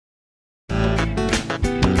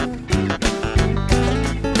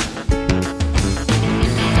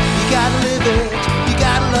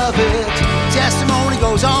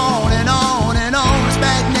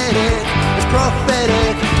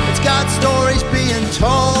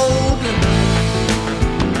told.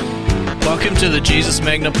 Welcome to the Jesus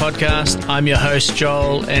Magna podcast. I'm your host,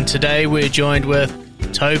 Joel, and today we're joined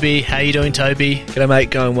with Toby. How you doing, Toby? G'day, mate.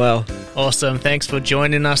 Going well. Awesome. Thanks for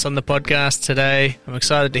joining us on the podcast today. I'm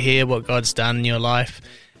excited to hear what God's done in your life.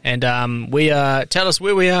 And tell us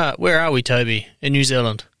where we are. Where are we, Toby? In New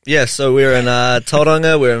Zealand? Yeah, so we're in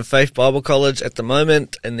Tauranga. We're in Faith Bible College at the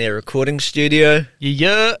moment in their recording studio.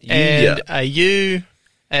 Yeah. And are you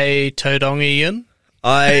a Tauranga-ian?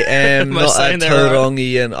 I am not a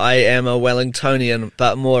Taurangian. Right? I am a Wellingtonian,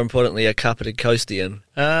 but more importantly, a Kapiti Coastian.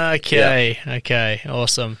 Okay,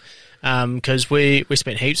 awesome. Because we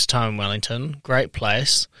spent heaps of time in Wellington. Great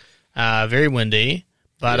place. Very windy.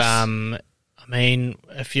 But, yes. I mean,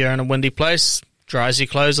 if you're in a windy place, dries your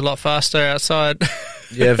clothes a lot faster outside.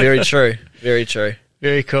 Yeah, very true. Very true.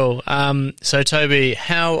 Very cool. So, Toby,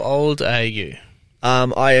 how old are you?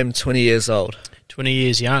 I am 20 years old. 20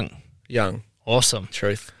 years young. Young. Awesome.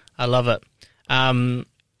 Truth. I love it.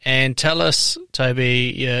 And tell us,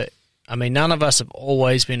 Toby, none of us have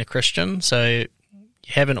always been a Christian, so you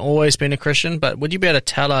haven't always been a Christian, but would you be able to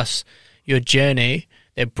tell us your journey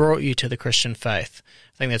that brought you to the Christian faith?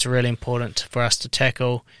 I think that's really important for us to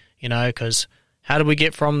tackle, because how do we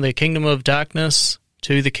get from the kingdom of darkness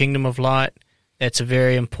to the kingdom of light? That's a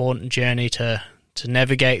very important journey to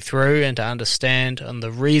navigate through and to understand, and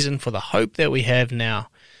the reason for the hope that we have now.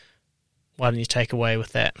 Why don't you take away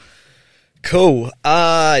with that? Cool.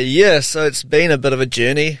 So it's been a bit of a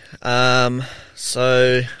journey.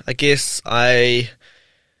 So I guess I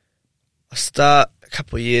start a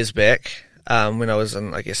couple of years back when I was in,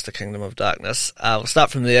 the kingdom of darkness. We'll start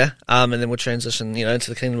from there, and then we'll transition, into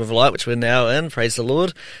the kingdom of light, which we're now in. Praise the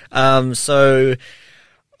Lord. So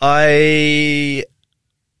I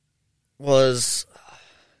was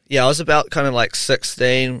about kind of like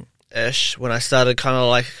 16-ish when I started kind of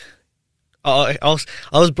like. I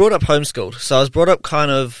was brought up homeschooled, so I was brought up kind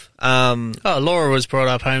of. Laura was brought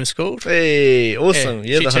up homeschooled. Hey, awesome!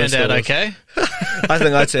 Yeah, she turned out okay. I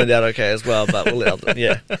think I turned out okay as well, but we'll let them.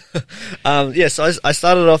 Yeah. So I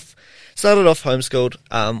started off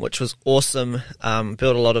homeschooled, which was awesome.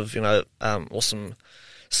 Built a lot of awesome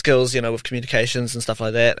skills, with communications and stuff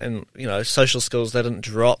like that, and social skills that didn't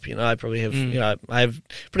drop. I probably have I have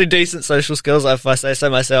pretty decent social skills if I say so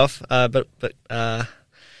myself.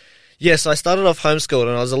 Yeah, so I started off homeschooled,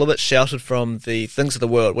 and I was a little bit sheltered from the things of the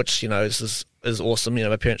world, which, is awesome.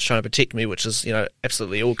 My parents trying to protect me, which is,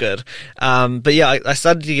 absolutely all good. But yeah, I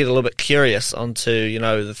started to get a little bit curious onto,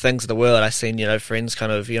 the things of the world. I seen, friends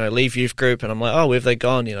kind of, leave youth group, and I'm like, oh, where have they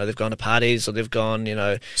gone? They've gone to parties, or they've gone,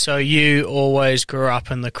 So you always grew up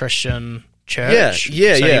in the Christian church?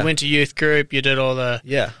 Yeah. So you went to youth group, you did all the,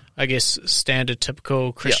 yeah, I guess, standard,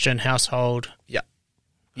 typical Christian household.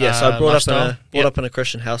 Yeah, so I brought up in a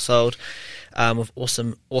Christian household with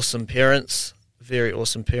awesome parents, very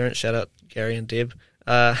awesome parents. Shout out Gary and Deb,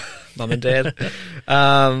 mum and dad.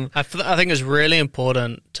 I think it's really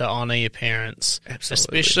important to honour your parents,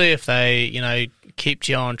 absolutely, especially if they kept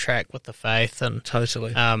you on track with the faith. And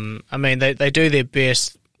totally. They do their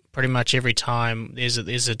best pretty much every time there's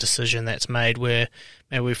a decision that's made where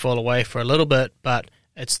maybe we fall away for a little bit, but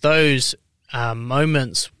it's those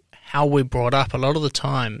moments. How we're brought up a lot of the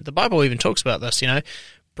time. The Bible even talks about this,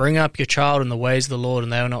 bring up your child in the ways of the Lord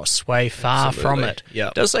and they will not sway far from it.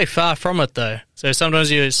 Yep. It does say far from it though. So sometimes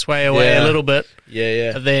you sway away a little bit.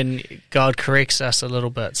 Yeah. But then God corrects us a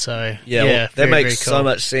little bit. So that very, makes very cool. so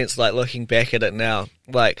much sense, like looking back at it now.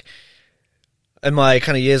 Like in my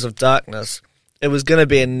kind of years of darkness, it was going to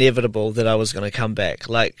be inevitable that I was going to come back.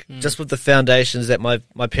 Like just with the foundations that my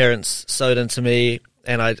parents sowed into me,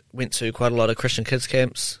 and I went to quite a lot of Christian kids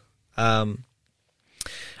camps. I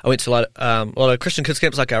went to a lot of Christian kids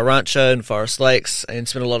camps like our Rancho and Forest Lakes, and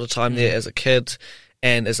spent a lot of time there as a kid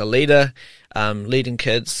and as a leader, leading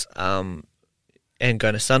kids, and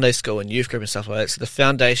going to Sunday school and youth group and stuff like that. So the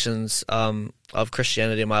foundations of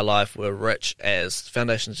Christianity in my life were rich as, the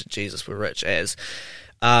foundations of Jesus were rich as.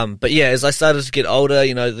 But yeah, as I started to get older,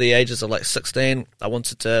 the ages of like 16, I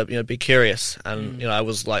wanted to, be curious, and I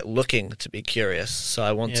was like looking to be curious. So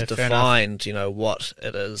I wanted to find, what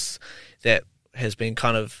it is that has been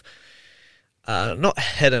kind of not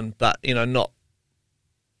hidden, but not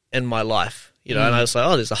in my life, And I was like,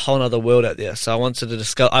 oh, there's a whole other world out there. So I wanted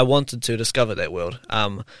to discover that world.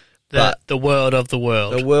 The world of the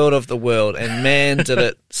world. The world of the world. And man, did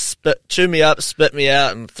it chew me up, spit me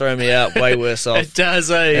out, and throw me out way worse off. It does,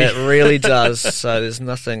 It really does. So there's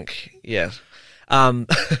nothing,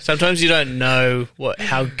 Sometimes you don't know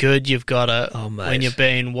how good you've got it when you've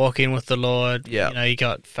been walking with the Lord. Yeah. You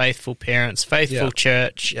got faithful parents, faithful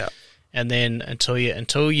church. Yeah. And then until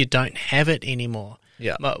you don't have it anymore.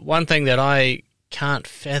 Yeah. But one thing that I can't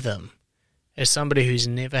fathom is somebody who's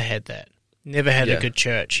never had that, never had a good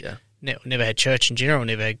church, never had church in general,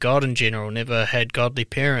 never had God in general, never had godly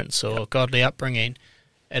parents or godly upbringing.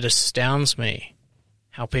 It astounds me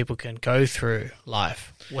how people can go through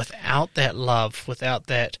life without that love, without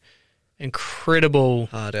that incredible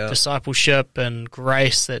discipleship and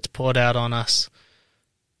grace that's poured out on us.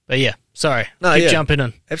 But yeah, sorry, keep jumping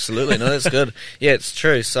in. Absolutely, no, that's good. Yeah, it's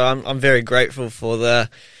true. So I'm very grateful for the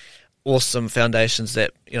awesome foundations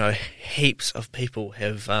that heaps of people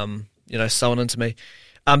have sown into me.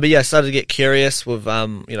 But yeah, I started to get curious with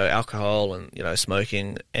alcohol and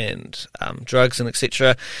smoking and drugs and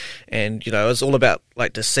etc. And it was all about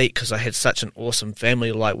like deceit, because I had such an awesome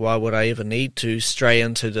family. Like, why would I ever need to stray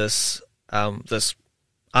into this this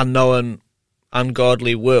unknown,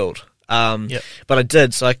 ungodly world? But I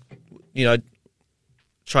did. So I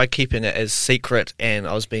tried keeping it as secret, and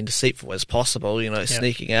I was being deceitful as possible,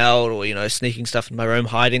 sneaking out or, sneaking stuff in my room,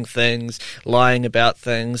 hiding things, lying about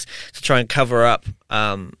things to try and cover up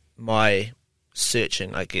my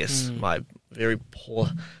searching, I guess, my very poor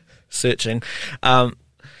searching.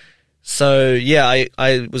 So yeah,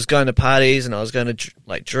 I was going to parties, and I was going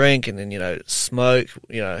to drink and then, smoke,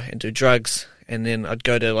 and do drugs. And then I'd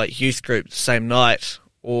go to youth group the same night,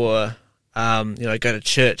 or, go to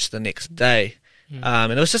church the next day.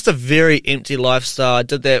 And it was just a very empty lifestyle. I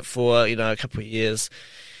did that for, a couple of years,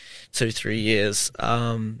 2-3 years.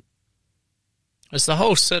 It's the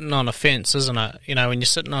whole sitting on a fence, isn't it? When you're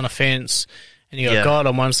sitting on a fence and you got God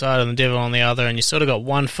on one side and the devil on the other, and you sort of got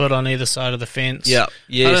one foot on either side of the fence. Yeah.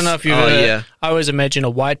 Yes. I don't know if you've ever, I always imagine a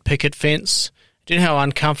white picket fence. Do you know how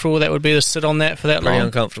uncomfortable that would be to sit on that for that long? Pretty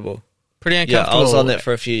uncomfortable. Yeah, I was on that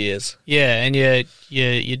for a few years. Yeah, and you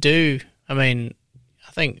do, I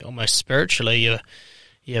think almost spiritually,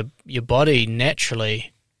 your body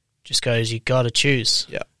naturally just goes, you got to choose.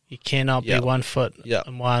 Yeah. You cannot be 1 foot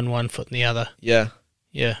in one foot in the other. Yeah.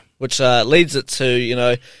 Yeah. Which leads it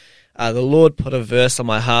to, the Lord put a verse on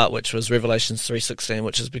my heart, which was Revelation 3:16,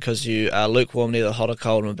 which is, because you are lukewarm, neither hot or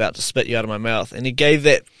cold, I'm about to spit you out of my mouth. And he gave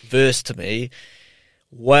that verse to me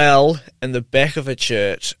while in the back of a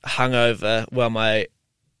church, hungover, I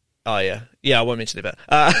won't mention it, but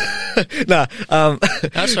That's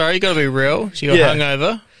all right, you got to be real. So you got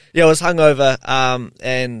hungover? Yeah, I was hungover,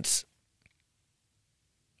 and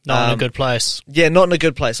not in a good place. Yeah, not in a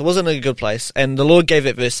good place. I wasn't in a good place, and the Lord gave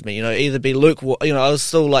that verse to me. Either be lukewarm. I was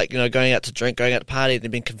still going out to drink, going out to party, and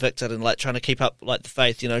then being convicted, and trying to keep up the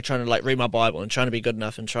faith. Trying to read my Bible and trying to be good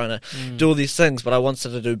enough and trying to do all these things. But I wanted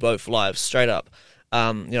to do both lives straight up.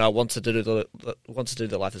 I wanted to do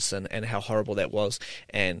the life of sin, and how horrible that was,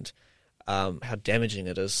 and how damaging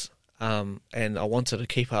it is. And I wanted to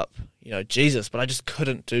keep up, Jesus, but I just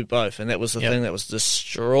couldn't do both, and that was the thing that was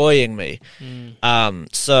destroying me.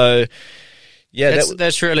 So, yeah,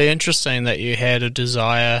 that's really interesting that you had a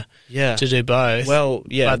desire to do both. Well,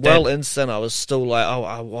 yeah, in sin, I was still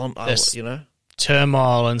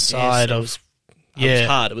turmoil inside it was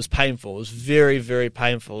hard. It was painful. It was very, very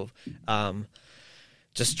painful.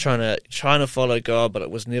 Just trying to follow God, but it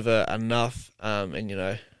was never enough.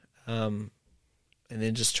 And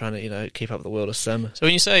then just trying to, keep up with the world of sin. So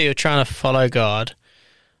when you say you're trying to follow God,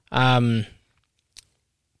 when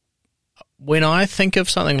I think of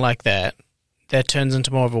something like that, that turns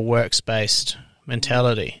into more of a works-based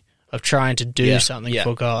mentality of trying to do something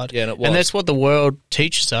for God. Yeah, and that's what the world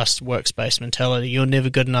teaches us, works-based mentality. You're never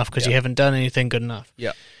good enough because you haven't done anything good enough.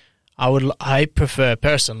 Yeah. I prefer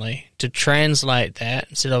personally to translate that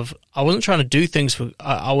instead of, I wasn't trying to do things for,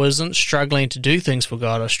 I wasn't struggling to do things for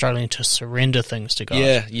God, I was struggling to surrender things to God.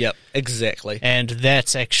 Yeah, yep, exactly. And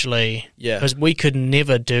that's actually, because we could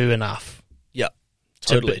never do enough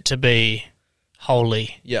to be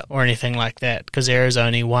holy or anything like that, because there is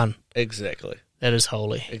only one. Exactly. That is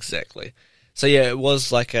holy. Exactly. So yeah, it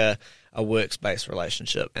was like a works-based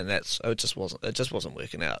relationship, and it just wasn't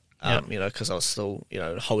working out. Because I was still,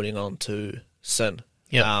 holding on to sin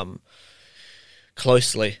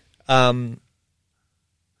closely.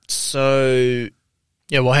 So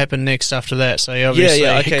yeah, what happened next after that? So you obviously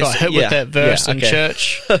got hit with that verse in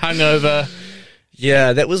church, hungover.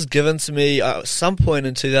 Yeah, that was given to me at some point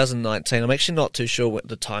in 2019. I'm actually not too sure what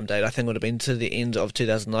the time date. I think it would have been to the end of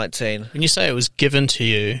 2019. When you say it was given to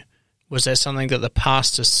you, was that something that the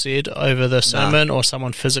pastor said over the sermon, or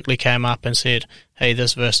someone physically came up and said, hey,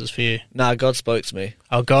 this verse is for you? Nah, God spoke to me.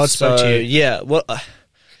 Oh, God spoke to you? Yeah, well,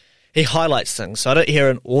 he highlights things. So I don't hear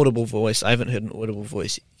an audible voice. I haven't heard an audible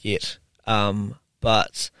voice yet.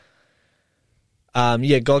 But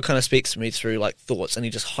God kind of speaks to me through like thoughts, and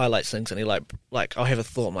he just highlights things, and he like I'll have a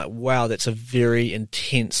thought, I'm like, wow, that's a very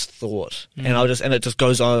intense thought, and it just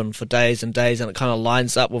goes on for days and days, and it kind of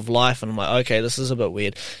lines up with life, and I'm like, okay, this is a bit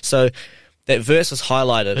weird. So that verse is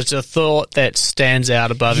highlighted. It's a thought that stands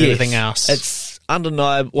out above everything else. It's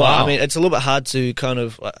undeniable. Well, Wow. I mean, it's a little bit hard to kind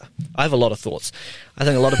of. I have a lot of thoughts. I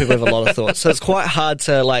think a lot of people have a lot of thoughts, so it's quite hard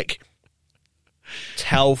to like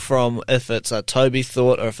tell from if it's a Toby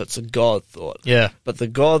thought or if it's a God thought. Yeah. But the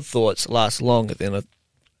God thoughts last longer than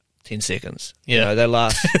 10 seconds. Yeah. You know, they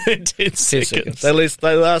last 10 seconds. They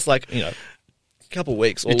last like, a couple of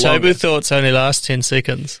weeks or Your Toby longer. thoughts only last 10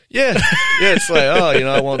 seconds. Yeah. Yeah, it's like,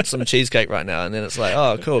 I want some cheesecake right now. And then it's like,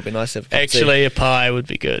 oh, cool, it'd be nice to have a cup of tea. Actually, a pie would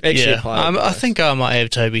be good. Actually, yeah. a pie would be I nice. think I might have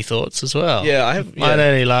Toby thoughts as well. Yeah, I have. Mine Yeah.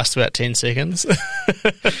 only last about 10 seconds.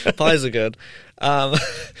 Pies are good.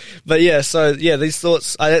 But yeah, so yeah, these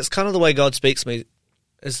thoughts, that's kind of the way God speaks to me,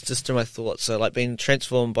 is just through my thoughts. So like being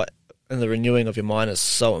transformed in the renewing of your mind is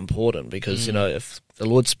so important, because, if the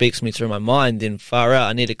Lord speaks to me through my mind, then far out,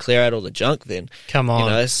 I need to clear out all the junk then. Come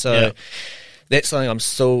on. So Yeah. that's something I'm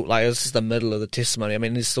still, like, this is the middle of the testimony. I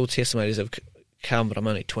mean, there's still testimonies that have come, but I'm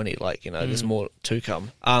only 20, there's more to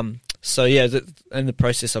come. So yeah, in the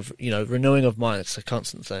process of, renewing of mind, it's a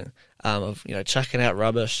constant thing, of, chucking out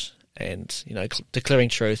rubbish and, declaring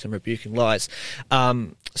truth and rebuking lies.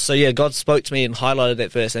 So yeah, God spoke to me and highlighted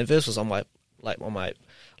that verse, and that verse was on my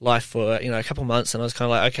life for, a couple of months, and I was kind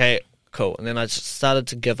of like, okay, cool. And then I just started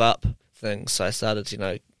to give up things. So I started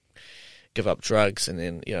to, give up drugs, and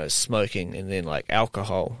then, smoking, and then like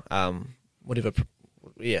alcohol, whatever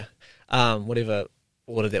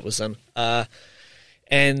order that was in.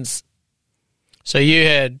 And So you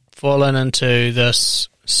had fallen into this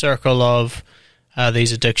circle of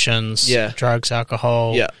these addictions, Yeah. drugs,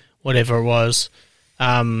 alcohol, Yeah. whatever it was.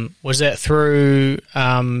 Was that through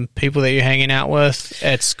people that you're hanging out with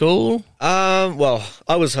at school? well,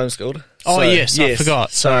 I was homeschooled. Oh, So, yes, I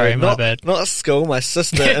forgot. Sorry, my not, bad. Not at school. My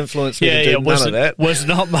sister influenced me to do none of that. Was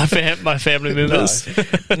not my family members.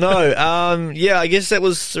 No. I guess that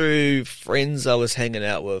was through friends I was hanging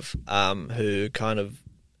out with, who kind of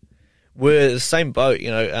were the same boat,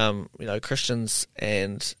 Christians,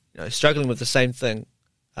 and struggling with the same thing,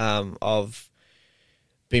 of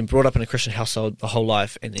being brought up in a Christian household the whole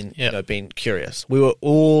life, and then being curious. There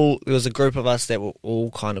was a group of us that were all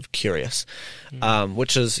kind of curious,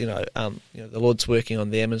 which is the Lord's working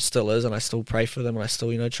on them and still is, and I still pray for them, and I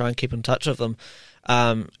still try and keep in touch with them,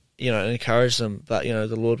 and encourage them. But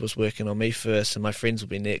the Lord was working on me first, and my friends will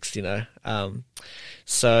be next.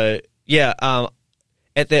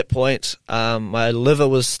 At that point, my liver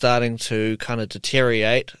was starting to kind of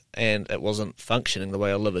deteriorate, and it wasn't functioning the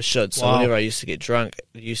way a liver should. So whenever I used to get drunk,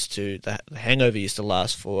 the hangover used to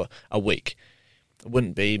last for a week. It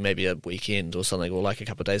wouldn't be maybe a weekend or something, or like a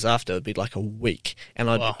couple of days after. It would be like a week, and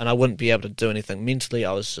I wouldn't be able to do anything mentally.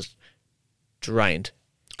 I was just drained.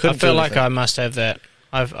 I feel like I must have that.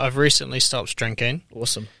 I've recently stopped drinking.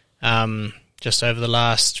 Awesome. Just over the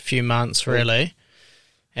last few months, really.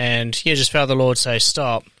 And just felt the Lord say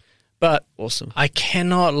stop. But awesome. I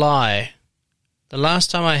cannot lie. The last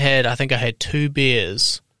time I think I had 2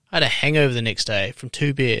 beers. I had a hangover the next day from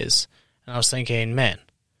 2 beers, and I was thinking, man,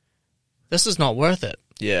 this is not worth it.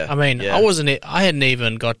 Yeah. I mean, I hadn't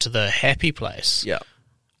even got to the happy place. Yeah.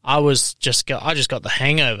 I just got the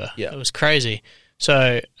hangover. Yeah. It was crazy.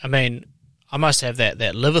 So, I mean, I must have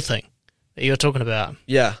that liver thing that you're talking about.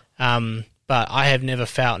 Yeah. But I have never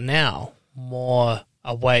felt now more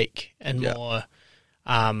awake and more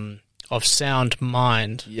of sound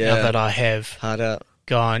mind now that I have hard out.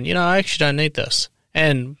 gone, I actually don't need this.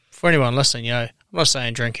 And for anyone listening, I'm not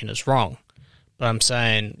saying drinking is wrong, but I'm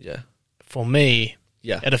saying for me,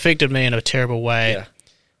 it affected me in a terrible way. Yeah.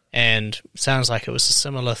 And sounds like it was a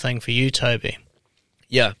similar thing for you, Toby.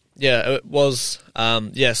 Yeah, it was.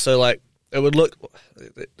 So like it would look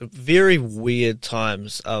very weird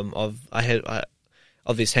times of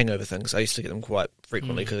these hangover things. I used to get them quite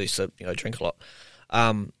frequently because I used to drink a lot.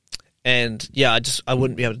 And I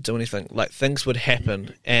wouldn't be able to do anything. Like things would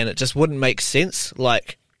happen and it just wouldn't make sense.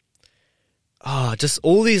 Like just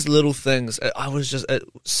all these little things. It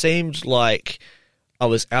seemed like I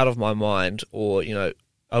was out of my mind, or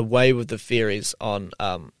away with the fairies on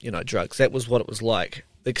drugs. That was what it was like.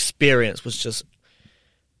 The experience was just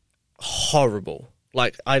horrible.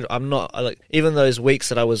 Like I'm not like even those weeks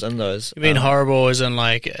that I was in those. You mean horrible as in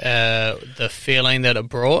like the feeling that it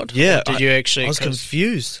brought? Yeah. Or did you actually? I was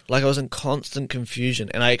confused. Like I was in constant confusion,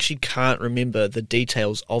 and I actually can't remember the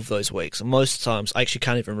details of those weeks. And most times, I actually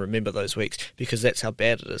can't even remember those weeks because that's how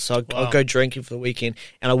bad it is. So I'd go drinking for the weekend,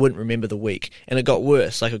 and I wouldn't remember the week. And it got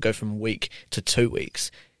worse. Like I'd go from week to 2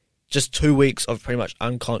 weeks, just 2 weeks of pretty much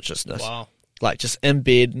unconsciousness. Wow. Like just in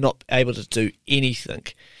bed, not able to do anything.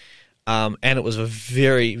 And it was a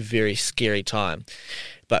very, very scary time.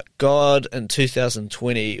 But God in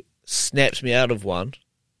 2020 snapped me out of one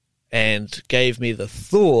and gave me the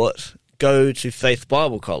thought, go to Faith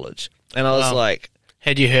Bible College. And I was like...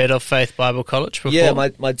 Had you heard of Faith Bible College before? Yeah,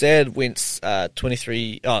 my dad went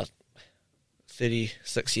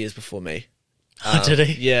 36 years before me. Did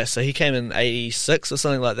he? Yeah, so he came in 86 or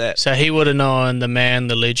something like that. So he would have known the man,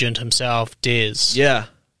 the legend himself, Des. Yeah.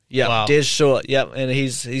 Yeah, wow. Des Short. Yeah, and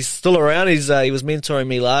he's still around. He was mentoring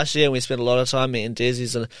me last year, and we spent a lot of time meeting Des.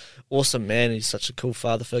 He's an awesome man. He's such a cool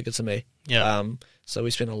father figure to me. Yeah. So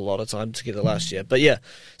we spent a lot of time together last year. But yeah,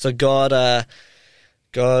 so God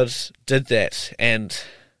did that and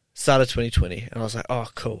started 2020, and I was like, oh,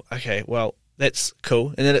 cool. Okay, well, that's cool.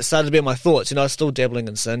 And then it started to be my thoughts. I was still dabbling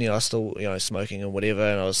in sin. I was still smoking and whatever,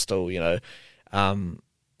 and I was still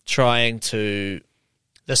trying to.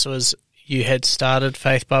 This was. You had started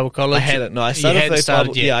Faith Bible College? I hadn't. No, I started Faith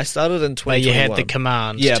Bible. Yet. Yeah, I started in 2021. But you had the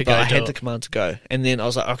command. Yeah, to but go I had do the it. command to go, and then I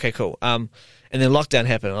was like, okay, cool. And then lockdown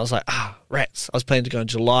happened, and I was like, rats. I was planning to go in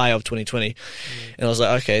July of 2020, and I was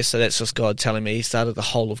like, okay, so that's just God telling me He started the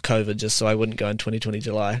whole of COVID just so I wouldn't go in 2020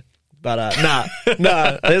 July. But nah,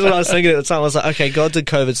 that's what I was thinking at the time. I was like, okay, God did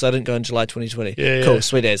COVID, so I didn't go in July 2020. Yeah, cool, yeah.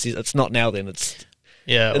 Sweet as. It's not now. Then it's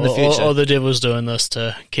in the future. Or the devil's doing this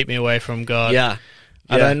to keep me away from God. Yeah.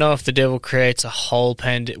 I don't know if the devil creates a whole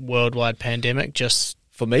worldwide pandemic just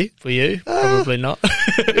for me. For you, probably not.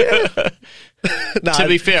 No, to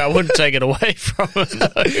be fair, I wouldn't take it away from him.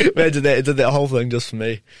 Imagine that. It did that whole thing just for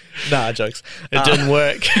me. Nah, jokes. It didn't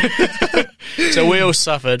work. So we all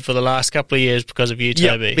suffered for the last couple of years because of you,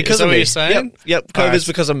 Toby. Yep, because Is that of what me. you're saying? Yep. COVID's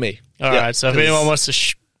because of me. All right. So if anyone wants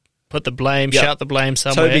to put the blame, shout the blame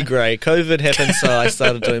somewhere. Toby Gray. COVID happened, so I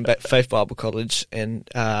started doing Faith Bible College in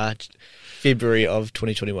February of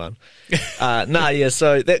 2021.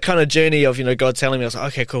 So that kind of journey of, God telling me, I was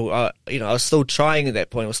like, okay, cool. I was still trying at that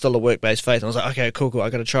point. It was still a work-based faith. And I was like, okay, cool. I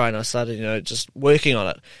got to try. And I started, just working on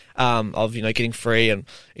it, of, getting free and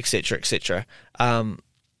et cetera, et cetera.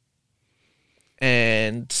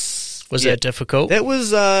 And was that difficult? That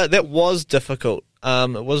was difficult.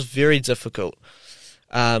 It was very difficult.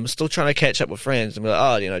 Still trying to catch up with friends and be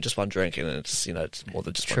like, just one drink, and it's more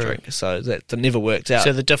than just one drink. So that never worked out.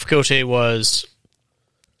 So the difficulty was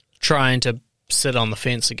trying to sit on the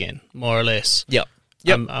fence again, more or less. Yep.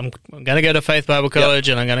 I'm going to go to Faith Bible College,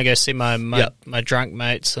 and I'm going to go see my drunk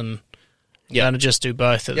mates, and I'm going to just do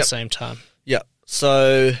both at the same time. Yeah.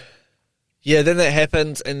 So, then that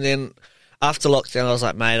happened, and then after lockdown, I was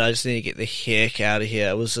like, mate, I just need to get the heck out of here.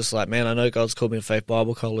 It was just like, man, I know God's called me to Faith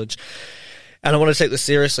Bible College, and I want to take this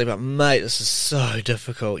seriously, but mate, this is so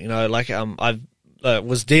difficult. I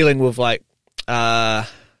was dealing with like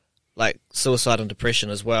suicide and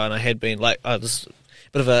depression as well, and I had been this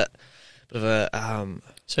bit of a.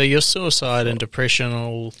 So your suicide and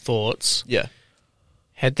depressional thoughts, yeah,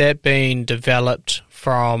 had that been developed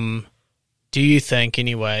from? Do you think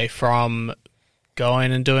anyway from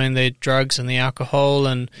going and doing the drugs and the alcohol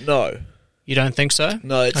and no? You don't think so?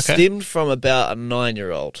 No, it stemmed from about a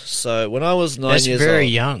 9-year-old. So when I was 9 years old... That's very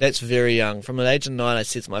young. That's very young. From an age of 9, I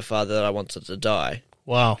said to my father that I wanted to die.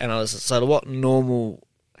 Wow. And I was so what normal,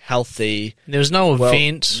 healthy... There was no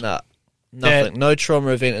event? No, nothing. No trauma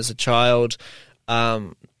event as a child.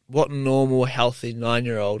 What normal, healthy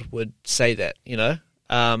 9-year-old would say that,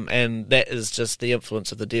 And that is just the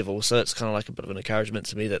influence of the devil. So it's kind of like a bit of an encouragement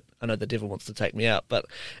to me that I know the devil wants to take me out, but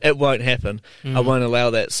it won't happen. I won't allow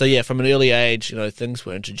that. So yeah, from an early age, things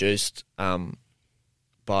were introduced not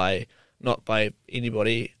by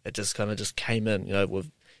anybody. It just kind of just came in,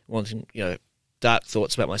 with wanting, dark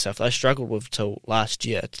thoughts about myself that I struggled with till last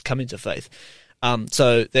year, coming to faith.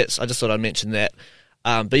 So I just thought I'd mention that.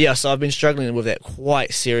 But yeah, so I've been struggling with that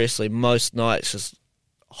quite seriously most nights, just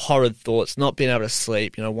horrid thoughts, not being able to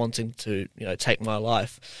sleep, wanting to, take my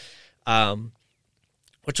life,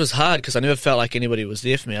 which was hard because I never felt like anybody was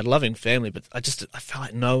there for me. I had a loving family, but I felt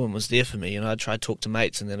like no one was there for me. I tried to talk to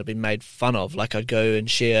mates and then I'd be made fun of. Like I'd go and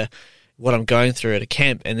share what I'm going through at a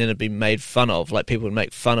camp, and then it'd be made fun of. Like, people would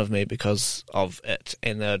make fun of me because of it,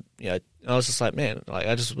 and I was just like, man, like,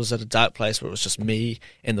 I just was at a dark place where it was just me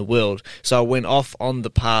and the world. So I went off on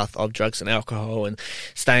the path of drugs and alcohol and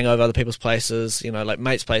staying over other people's places, like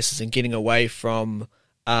mates' places, and getting away from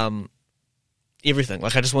everything.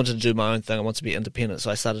 Like, I just wanted to do my own thing. I wanted to be independent.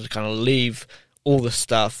 So I started to kind of leave all this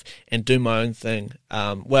stuff and do my own thing.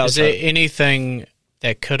 Is there anything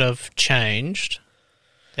that could have changed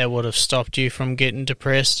that would have stopped you from getting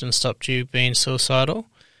depressed and stopped you being suicidal?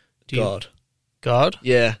 God?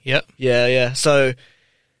 Yeah. Yep. Yeah. So,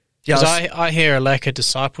 because I hear a lack of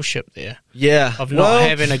discipleship there. Yeah. Of not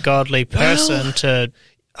having a godly person to...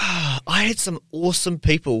 I had some awesome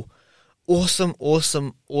people. Awesome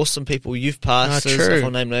people. Youth pastors, true. if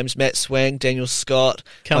I'll name names, Matt Swang, Daniel Scott,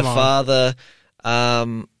 Come my on. father,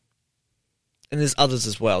 and there's others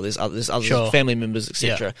as well. There's others, Sure. family members,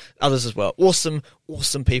 etc. Others as well. Awesome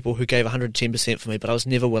people who gave 110% for me, but I was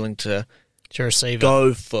never willing to receive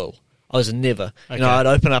go full. I was never. Okay. I'd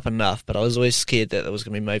open up enough, but I was always scared that it was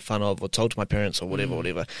going to be made fun of or told to my parents or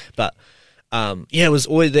whatever. But it was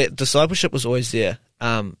always that discipleship was always there.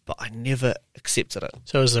 But I never accepted it.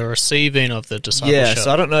 So it was the receiving of the discipleship. Yeah,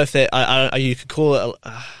 so I don't know if that you could call it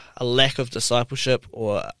a lack of discipleship,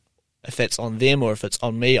 or if that's on them or if it's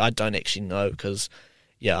on me. I don't actually know, because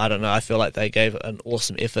I don't know. I feel like they gave an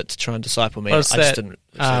awesome effort to try and disciple me. Just didn't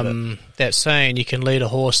receive it. That saying, you can lead a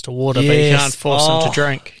horse to water, but you can't force him to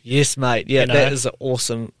drink. Yes, mate. Yeah, that is an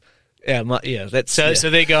awesome. That's so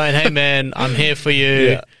they're going, hey man, I'm here for you.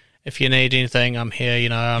 Yeah. If you need anything, I'm here.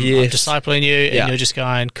 I'm discipling you, and you're just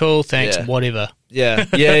going, cool, thanks, whatever. Yeah,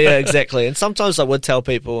 exactly. And sometimes I would tell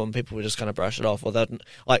people, and people would just kind of brush it off. Or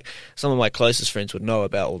like, some of my closest friends would know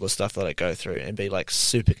about all the stuff that I go through and be like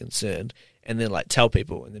super concerned, and then like tell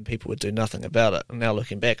people, and then people would do nothing about it. And now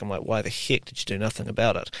looking back, I'm like, why the heck did you do nothing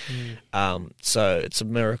about it? So it's a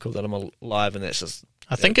miracle that I'm alive, and that's just.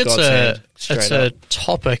 I think it's a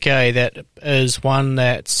topic, that is one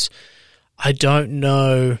that's, I don't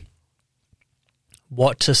know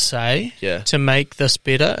what to say to make this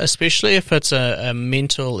better, especially if it's a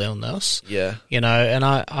mental illness. Yeah. And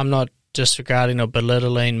I'm not disregarding or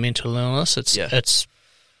belittling mental illness. It's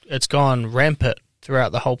gone rampant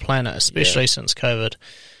throughout the whole planet, especially since COVID.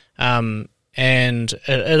 And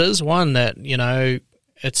it is one that,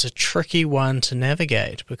 it's a tricky one to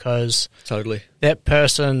navigate, because totally that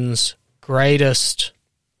person's greatest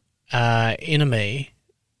enemy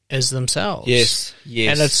is themselves. Yes.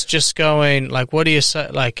 And it's just going, like, what do you say?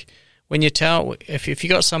 Like, when you tell, if you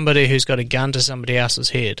got somebody who's got a gun to somebody else's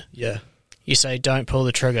head, you say, don't pull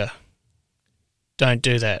the trigger. Don't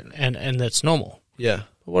do that. And that's normal. Yeah.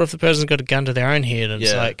 But what if the person's got a gun to their own head and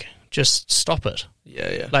it's like, just stop it?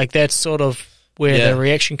 Yeah. Like, that's sort of where the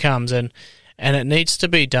reaction comes. And it needs to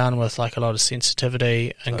be done with, like, a lot of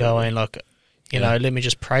sensitivity and going, look, let me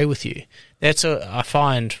just pray with you. I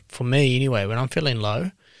find, for me anyway, when I'm feeling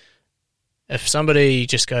low, if somebody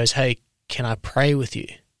just goes, hey, can I pray with you?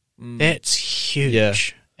 That's huge. Yeah.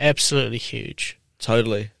 Absolutely huge.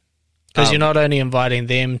 Totally. Because you're not only inviting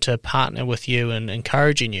them to partner with you and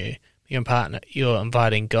encouraging you, you're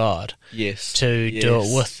inviting God to do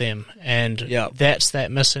it with them. And that's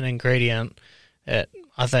that missing ingredient that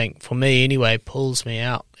I think, for me anyway, pulls me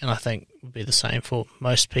out. And I think would be the same for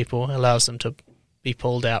most people, allows them to be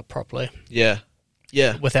pulled out properly. Yeah.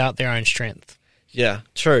 Without their own strength. Yeah,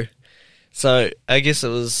 true. So I guess it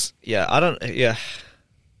was, I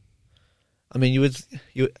mean,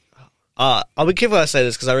 I'll be careful when I say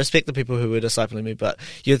this, because I respect the people who were discipling me, but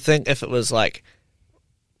you'd think if it was like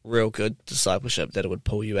real good discipleship that it would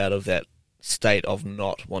pull you out of that state of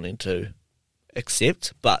not wanting to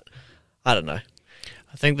accept, but I don't know.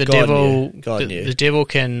 I think the devil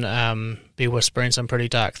can be whispering some pretty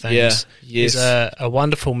dark things. Yeah, yes. He's a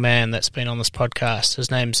wonderful man that's been on this podcast. His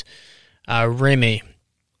name's Remy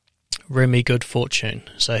Good Fortune.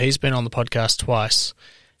 So he's been on the podcast twice.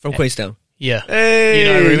 From Queenstown. Yeah. Hey, you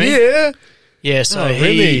know Remy? Yeah. Yeah, so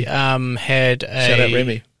he had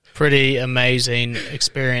a pretty amazing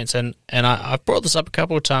experience. And I've brought this up a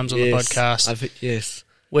couple of times on the podcast.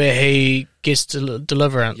 Where he gets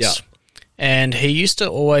deliverance. Yeah. And he used to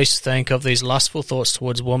always think of these lustful thoughts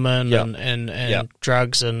towards women and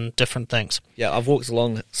drugs and different things. Yeah, I've walked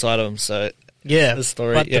alongside of him, so... Yeah, the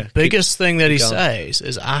story, but the biggest thing that he says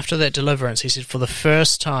is after that deliverance, he said, for the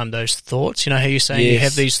first time, those thoughts, how you're saying you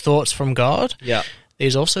have these thoughts from God? Yeah.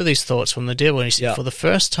 There's also these thoughts from the devil. And he said, for the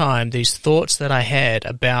first time, these thoughts that I had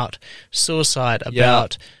about suicide,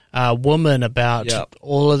 about women, about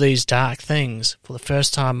all of these dark things, for the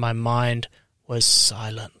first time, my mind was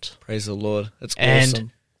silent. Praise the Lord. It's and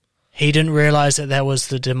awesome. he didn't realize that was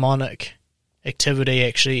the demonic activity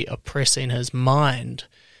actually oppressing his mind.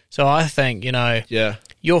 So I think,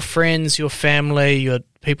 your friends, your family, your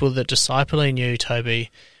people that discipling you, Toby,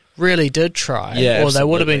 really did try, or they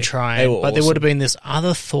would have been trying, but there would have been this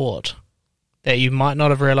other thought that you might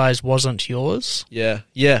not have realized wasn't yours.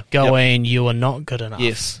 Going, you are not good enough.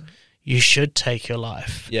 Yes. You should take your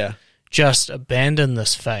life. Yeah. Just abandon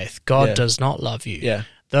this faith. God does not love you. Yeah.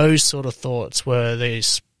 Those sort of thoughts were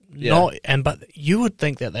these but you would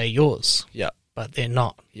think that they're yours. Yeah. But they're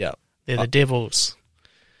not. Yeah. They're the devil's.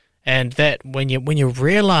 And that when you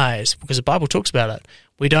realize, because the Bible talks about it,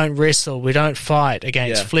 we don't wrestle, we don't fight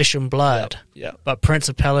against flesh and blood, but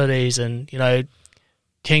principalities and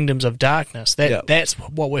kingdoms of darkness. That's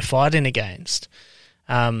what we're fighting against.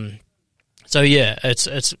 So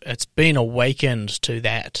it's been awakened to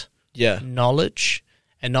that knowledge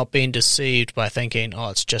and not being deceived by thinking, oh,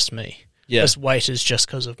 it's just me. Yeah. This weight is just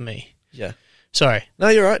because of me. Yeah. Sorry. No,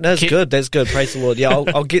 you're right. No, that's good. That's good. Praise the Lord. Yeah,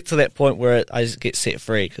 I'll get to that point where I get set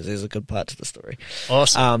free because there's a good part to the story.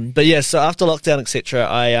 Awesome. But yeah, so after lockdown, etc.,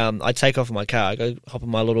 I take off in my car. I go hop in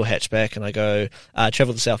my little hatchback and I go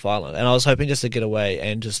travel to South Island. And I was hoping just to get away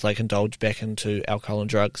and just like indulge back into alcohol and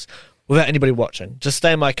drugs without anybody watching. Just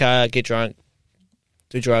stay in my car, get drunk,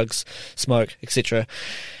 do drugs, smoke, etc.,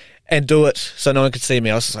 and do it so no one could see me.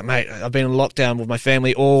 I was just like, mate, I've been in lockdown with my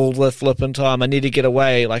family all the flipping time. I need to get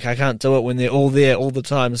away. Like, I can't do it when they're all there all the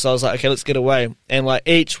time. So I was like, okay, let's get away. And like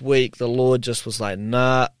each week, the Lord just was like,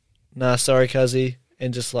 nah, sorry, cuzzy.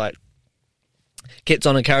 And just like kept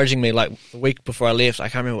on encouraging me. Like the week before I left, I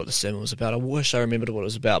can't remember what the sermon was about. I wish I remembered what it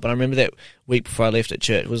was about. But I remember that week before I left at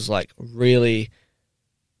church was like really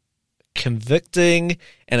convicting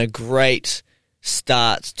and a great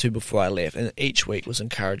start to before I left, and each week was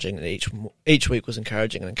encouraging, and each week was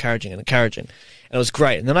encouraging and encouraging and encouraging, and it was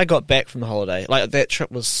great. And then I got back from the holiday. Like that trip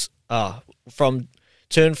was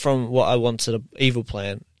turned from what I wanted, an evil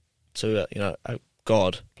plan, to a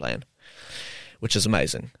God plan, which is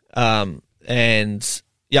amazing. And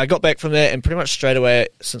yeah, I got back from that, and pretty much straight away,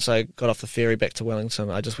 since I got off the ferry back to Wellington,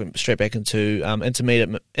 I just went straight back into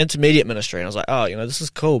intermediate ministry. And I was like, oh, this is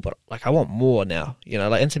cool, but like I want more now.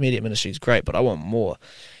 Like intermediate ministry is great, but I want more.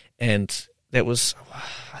 And that was,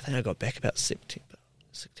 I think I got back about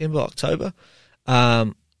September, October.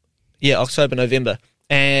 October, November.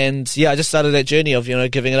 And yeah, I just started that journey of,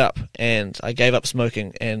 giving it up. And I gave up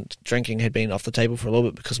smoking, and drinking had been off the table for a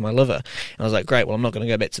little bit because of my liver. And I was like, great, well, I'm not going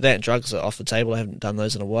to go back to that. And drugs are off the table. I haven't done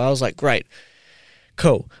those in a while. I was like, great,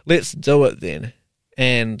 cool, let's do it then.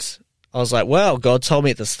 And I was like, wow, God told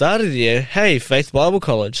me at the start of the year, hey, Faith Bible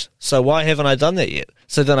College. So why haven't I done that yet?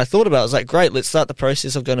 So then I thought about it. I was like, great, let's start the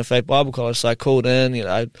process of going to Faith Bible College. So I called in,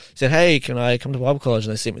 I said, hey, can I come to Bible College?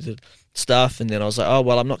 And they sent me to stuff, and then I was like, oh,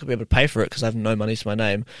 well, I'm not going to be able to pay for it because I have no money to my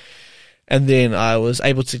name. And then I was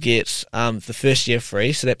able to get the first year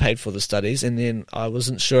free, so that paid for the studies. And then I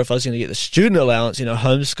wasn't sure if I was going to get the student allowance,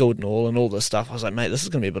 homeschooled and all this stuff. I was like, mate, this is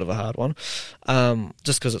going to be a bit of a hard one,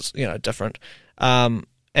 just because it's, different. And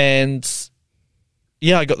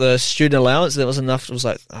yeah, I got the student allowance, and that was enough. It was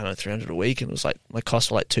like, I don't know, $300 a week, and it was like, my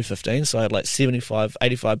costs were like $215, so I had like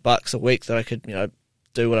 $75-$85 a week that I could,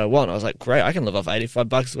 do what I want. I was like, great, I can live off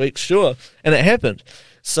 $85 a week, sure. And it happened.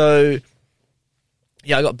 So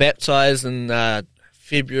yeah, I got baptized in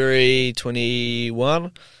February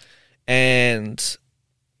 21, and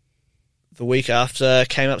the week after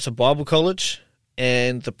came up to Bible college,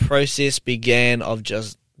 and the process began of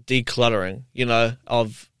just decluttering,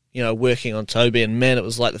 working on Toby. And man, it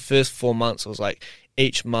was like the first 4 months, it was like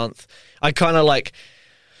each month I kind of like,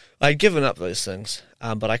 I'd given up those things,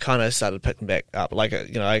 but I kind of started picking back up. Like,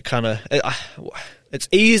 it's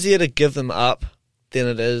easier to give them up than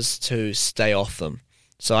it is to stay off them.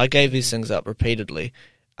 So I gave these things up repeatedly,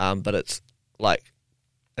 but it's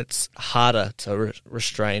harder to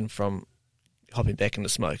restrain from hopping back into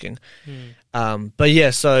smoking. But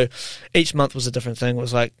yeah, so each month was a different thing. It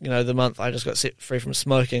was like, the month I just got set free from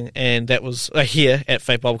smoking, and that was here at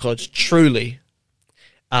Faith Bible College, truly.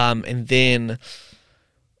 And then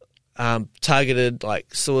targeted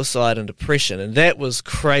like suicide and depression, and that was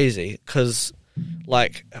crazy because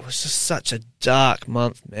like it was just such a dark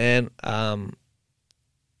month, man.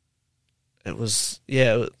 It was,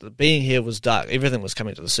 being here was dark. Everything was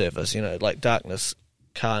coming to the surface, like darkness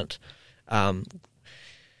can't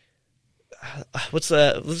what's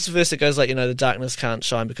the verse that goes like, the darkness can't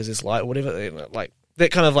shine because there's light or whatever, like that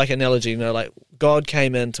kind of like analogy, like God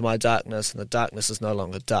came into my darkness and the darkness is no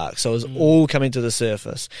longer dark. So it was all coming to the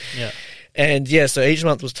surface. Yeah. And yeah, so each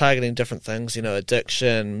month was targeting different things,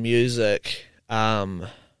 addiction, music,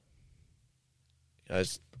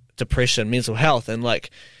 depression, mental health. And like,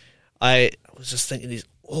 I was just thinking these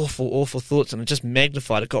awful thoughts, and it just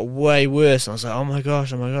magnified. It got way worse, and I was like, oh my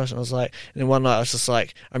gosh. And I was like, and then one night I was just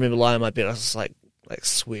like, I remember lying in my bed, I was just like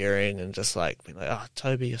swearing and just like being like, oh,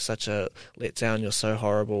 Toby, you're such a letdown, you're so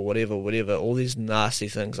horrible, whatever, all these nasty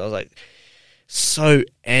things. I was like so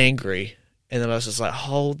angry, and then I was just like,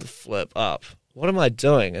 hold the flip up. What am I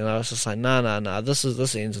doing? And I was just like, nah,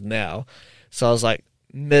 this ends now. So I was like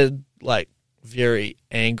very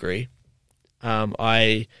angry.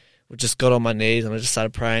 I just got on my knees and I just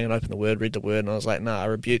started praying and opened the Word, read the Word, and I was like, I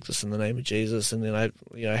rebuke this in the name of Jesus. And then I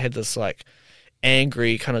had this like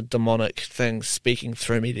angry kind of demonic thing speaking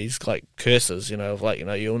through me, these like curses, of like,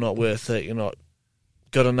 you're not worth it, you're not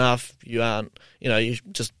good enough, you aren't, you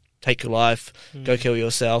just take your life, go kill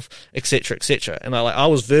yourself, etc., etc. And I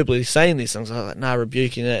was verbally saying these things. I was like,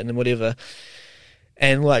 rebuking it and then whatever.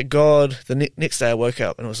 And like God, the next day I woke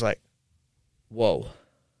up and it was like, whoa,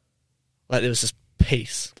 like there was this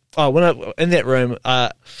peace. Oh, when I in that room,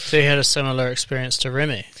 so you had a similar experience to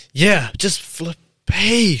Remy? Yeah, just flip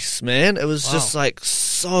peace, man. It was just like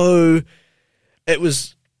so. It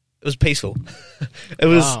was peaceful. It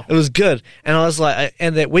was good, and I was like,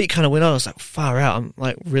 and that week kind of went on. I was like, far out. I'm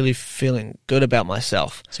like really feeling good about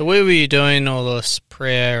myself. So where were you doing all this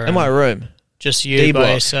prayer? In my room, just you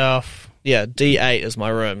by yourself. Yeah, D8 is my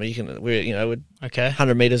room. We're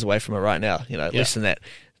 100 meters away from it right now. Less than that.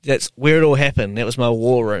 That's where it all happened. That was my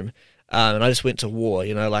war room, and I just went to war.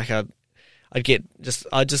 Like I'd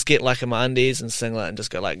just get like in my undies and sing like and just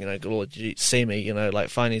go like, Lord, you see me, like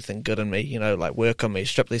find anything good in me, like work on me,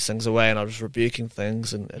 strip these things away. And I was rebuking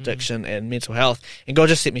things and addiction and mental health, and God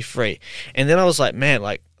just set me free. And then I was like, man,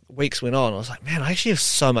 like weeks went on, I was like, man, I actually have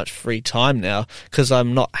so much free time now because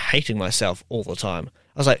I'm not hating myself all the time.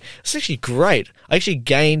 I was like, it's actually great. I actually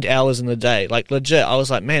gained hours in the day, like legit. I was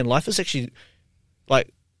like, man, life is actually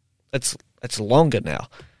like it's longer now.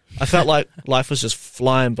 I felt like life was just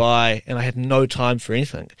flying by and I had no time for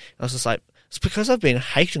anything. I was just like, it's because I've been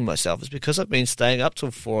hating myself. It's because I've been staying up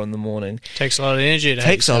till 4 a.m. Takes a lot of energy to hate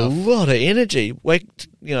Takes yourself. a lot of energy.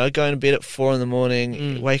 Going to bed at 4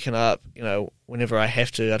 a.m, waking up, whenever I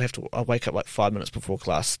have to. I wake up like 5 minutes before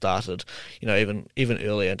class started, even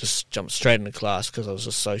earlier, and just jump straight into class because I was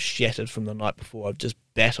just so shattered from the night before. I'd just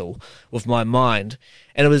battle with my mind.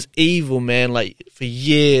 And it was evil, man, like for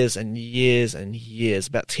years and years and years,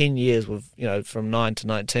 about 10 years with, from 9 to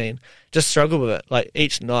 19, just struggled with it. Like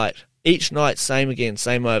each night, same again,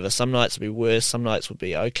 same over. Some nights would be worse, some nights would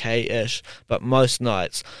be okay-ish, but most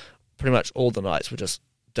nights, pretty much all the nights were just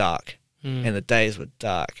dark, and the days were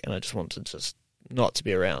dark, and I just wanted just not to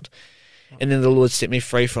be around. And then the Lord set me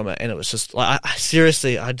free from it, and it was just like,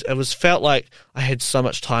 felt like I had so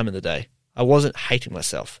much time in the day. I wasn't hating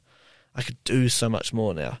myself. I could do so much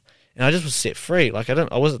more now, and I just was set free. Like I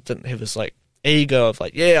didn't have this like ego of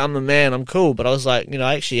like, yeah, I'm the man, I'm cool, but I was like,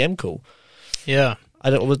 I actually am cool. Yeah. I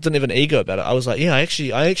didn't have an ego about it. I was like, yeah, I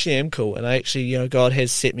actually am cool, and I actually, God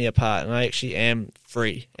has set me apart, and I actually am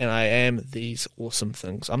free, and I am these awesome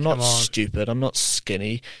things. I'm not stupid. I'm not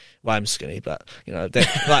skinny. Well, I'm skinny, but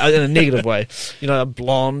that like, in a negative way. I'm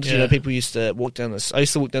blonde. Yeah. People used to walk down I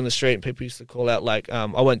used to walk down the street, and people used to call out like, I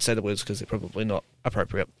won't say the words because they're probably not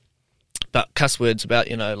appropriate, but cuss words about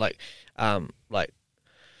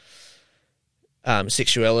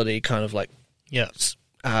sexuality, kind of like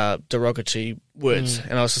derogatory words,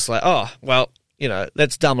 and I was just like, oh well,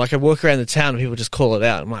 that's dumb. Like I walk around the town and people just call it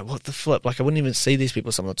out. I'm like, what the flip? Like I wouldn't even see these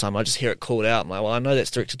people some of the time. I just hear it called out. I'm like, well, I know that's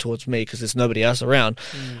directed towards me because there's nobody else around.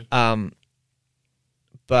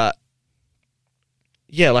 But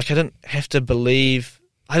yeah, like I didn't have to believe.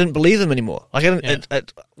 I didn't believe them anymore. Like I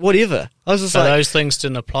didn't. Whatever. I was just like, those things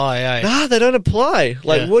didn't apply. Nah, they don't apply.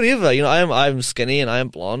 Like whatever. I'm skinny and I am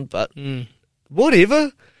blonde, but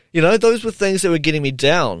whatever. Those were things that were getting me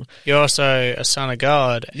down. You're also a son of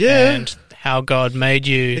God. Yeah. And how God made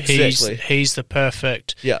you. Exactly. He's the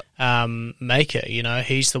perfect maker.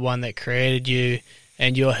 He's the one that created you,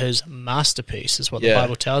 and you're his masterpiece, is what the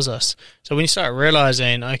Bible tells us. So when you start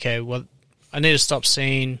realizing, okay, well, I need to stop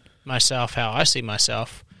seeing myself how I see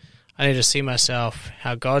myself. I need to see myself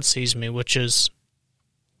how God sees me, which is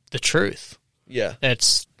the truth. Yeah.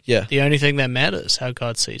 That's the only thing that matters, how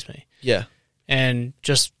God sees me. Yeah. And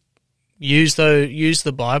just use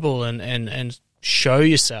the Bible and show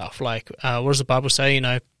yourself. Like, what does the Bible say?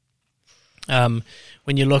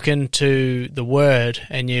 When you look into the Word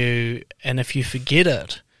and if you forget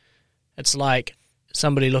it, it's like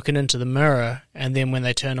somebody looking into the mirror, and then when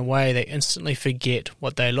they turn away, they instantly forget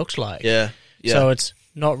what they looked like. Yeah. So it's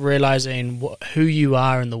not realizing who you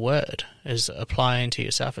are in the Word is applying to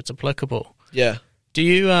yourself. It's applicable. Yeah. Do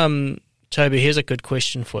you, Toby? Here's a good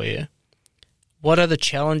question for you. what are the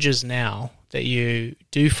challenges now that you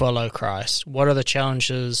do follow Christ? What are the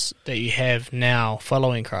challenges that you have now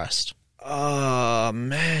following Christ? Oh,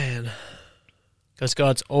 man. Because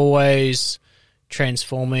God's always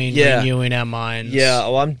transforming, renewing our minds. Yeah,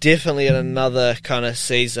 well, I'm definitely in another kind of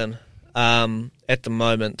season at the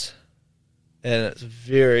moment, and it's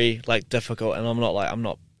very like difficult. And I'm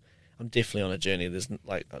definitely on a journey. There's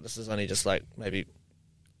like this is only just like maybe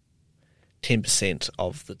 10%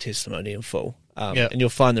 of the testimony in full, and you'll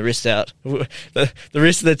find the rest out. The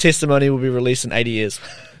rest of the testimony will be released in 80 years.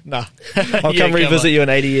 Nah, I'll come revisit you in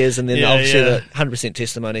 80 years, and then I'll share the 100%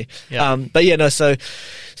 testimony. Yeah. But yeah, no. So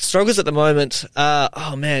struggles at the moment.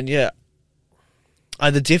 Oh man, yeah.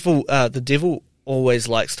 The devil always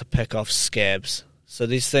likes to pick off scabs. So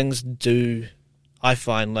these things do, I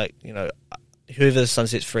find, like, you know, whoever the Son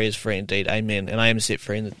sets free is free indeed. Amen. And I am set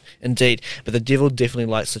free indeed. But the devil definitely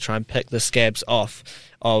likes to try and pick the scabs off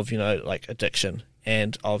of, you know, like addiction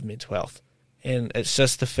and of mental health. And it's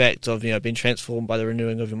just the fact of, you know, being transformed by the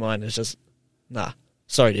renewing of your mind. It's just, nah,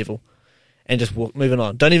 sorry, devil. And just moving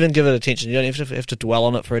on. Don't even give it attention. You don't have to dwell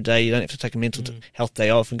on it for a day. You don't have to take a mental health day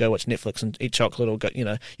off and go watch Netflix and eat chocolate or go, you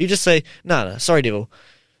know. You just say, nah, sorry, devil.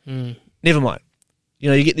 Never mind. You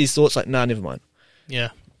know, you get these thoughts like, nah, never mind. Yeah.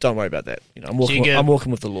 Don't worry about that. You know, I'm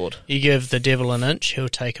walking with the Lord. You give the devil an inch, he'll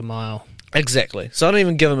take a mile. Exactly. So I don't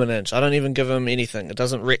even give him an inch. I don't even give him anything. It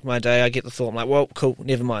doesn't wreck my day. I get the thought. I'm like, well, cool,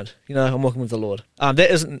 never mind. You know, I'm walking with the Lord. That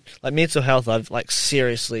isn't, like, mental health, I've, like,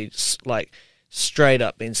 seriously, like, straight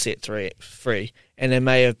up been set free. And there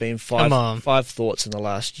may have been five thoughts in the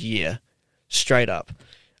last year, straight up.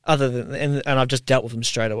 Other than, and I've just dealt with them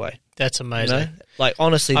straight away. That's amazing. You know? Like,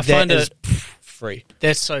 honestly, that is free.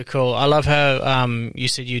 That's so cool. I love how you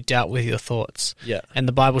said you dealt with your thoughts. Yeah. And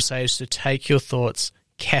the Bible says to take your thoughts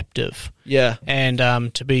captive. Yeah. And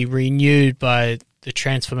to be renewed by the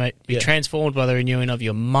transformed by the renewing of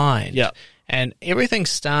your mind. Yeah. And everything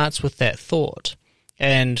starts with that thought.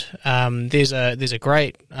 And there's a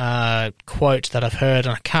great quote that I've heard,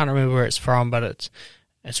 and I can't remember where it's from, but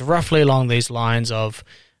it's roughly along these lines of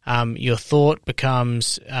your thought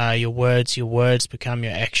becomes your words become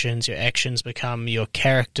your actions become your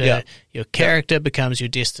character, your character becomes your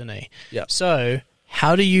destiny. Yeah. So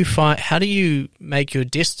how do you make your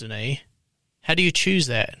destiny? How do you choose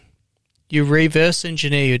that? You reverse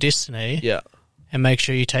engineer your destiny. Yeah. And make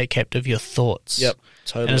sure you take captive your thoughts. Yep,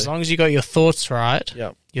 totally. And as long as you got your thoughts right,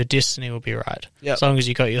 yep, your destiny will be right. Yep. As long as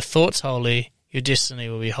you got your thoughts holy, your destiny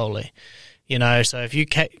will be holy. You know, so if you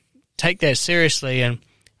take that seriously and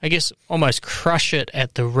I guess almost crush it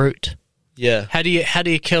at the root. Yeah. How do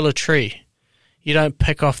you kill a tree? You don't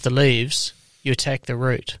pick off the leaves, you attack the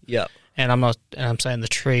root. Yeah. And I'm saying the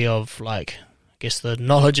tree of, like, I guess the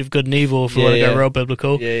knowledge of good and evil, if we want to go real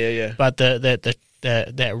biblical. Yeah. But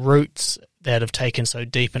that roots that have taken so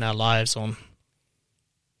deep in our lives on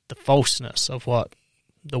the falseness of what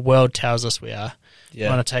the world tells us we are. Yeah.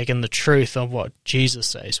 We want to take in the truth of what Jesus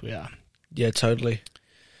says we are. Yeah, totally.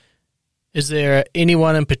 Is there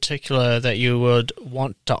anyone in particular that you would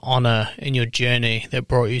want to honour in your journey that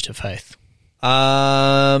brought you to faith?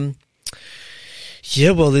 Yeah,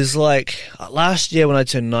 well, there's like, last year when I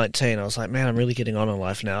turned 19, I was like, man, I'm really getting on in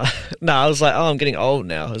life now. No, I was like, oh, I'm getting old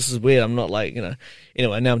now. This is weird. I'm not like, you know,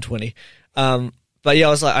 anyway, now I'm 20. But yeah, I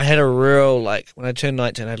was like, I had a real, like, when I turned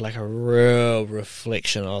 19, I had like a real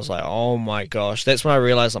reflection. I was like, oh my gosh. That's when I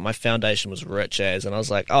realized that my foundation was rich as, and I was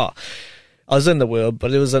like, oh, I was in the world,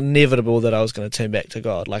 but it was inevitable that I was going to turn back to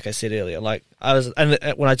God, like I said earlier. Like, and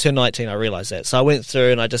when I turned 19, I realized that. So I went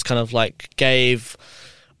through and I just kind of like gave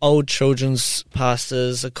old children's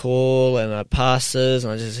pastors a call and pastors,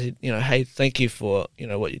 and I just said, you know, hey, thank you for, you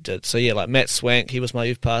know, what you did. So yeah, like Matt Swank, he was my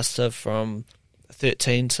youth pastor from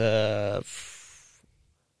 13 to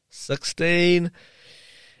 16.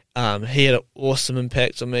 He had an awesome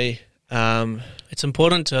impact on me. It's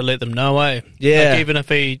important to let them know, Yeah. Like, even if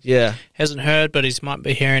he hasn't heard, but he might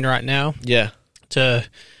be hearing right now. Yeah. I've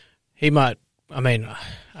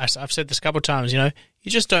said this a couple of times, you know, you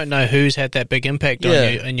just don't know who's had that big impact on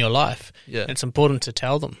you in your life. Yeah. It's important to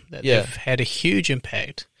tell them that they've had a huge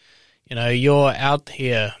impact. You know, you're out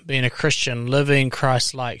here being a Christian, living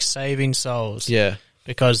Christ-like, saving souls. Yeah.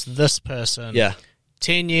 Because this person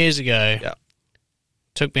 10 years ago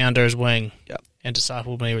took me under his wing and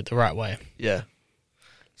discipled me the right way. Yeah.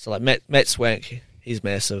 So like Matt Swank, he's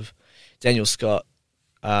massive. Daniel Scott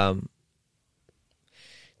was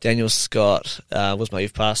my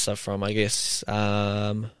youth pastor from, I guess,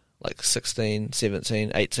 like 16,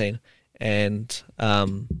 17, 18. And,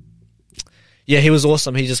 he was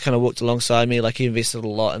awesome. He just kind of walked alongside me. Like, he invested a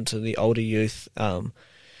lot into the older youth,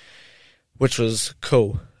 which was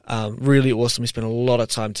cool. Really awesome. We spent a lot of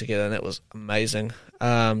time together, and it was amazing.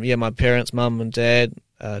 My parents, mum and dad,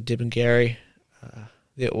 Deb and Gary,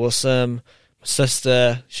 they're awesome. My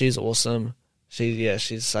sister, she's awesome.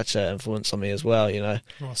 She's such an influence on me as well, you know.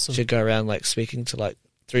 Awesome. She'd go around, like, speaking to, like,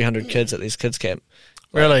 300 kids at these kids' camp.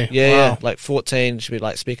 Really? Yeah, Wow. like 14, she'd be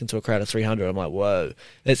like speaking to a crowd of 300. I'm like, whoa,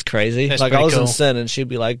 that's crazy. That's like, I pretty was cool. in sin, and she'd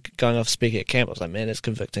be like going off speaking at camp. I was like, man, that's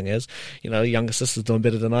convicting as, you know, younger sister's doing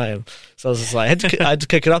better than I am. So I was just like, I had to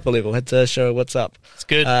kick it up a level, had to show her what's up. It's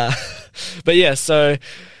good. But yeah, so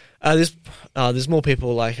there's more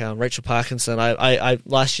people like Rachel Parkinson. I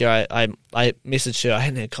last year I messaged her. I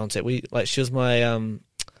hadn't had contact. She was my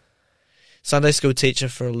Sunday school teacher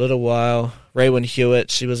for a little while. Raywyn Hewitt,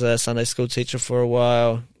 she was a Sunday school teacher for a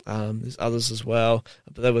while. There's others as well,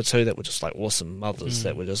 but there were two that were just like awesome mothers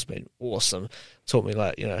that were just been awesome. Taught me,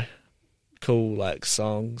 like, you know, cool like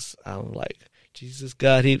songs, like Jesus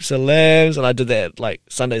God Heaps of Lambs, and I did that like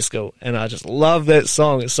Sunday school, and I just love that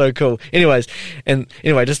song. It's so cool. Just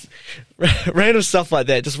random stuff like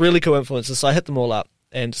that, just really cool influences. So I hit them all up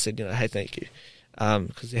and just said, you know, hey, thank you.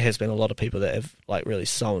 Because there has been a lot of people that have like really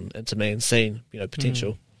sown into me and seen, you know,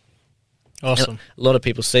 potential. Awesome. And a lot of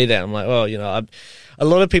people see that. I'm like, well, you know, a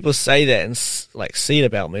lot of people say that and like see it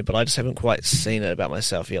about me, but I just haven't quite seen it about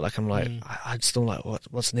myself yet. Like, I'm like, I'm still like,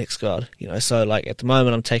 what's next, God? You know, so like at the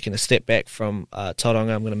moment I'm taking a step back from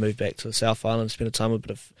Tauranga. I'm going to move back to the South Island, spend a time with a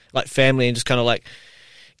bit of like family, and just kind of like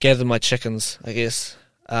gather my chickens, I guess,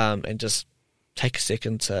 and just take a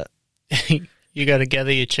second to You got to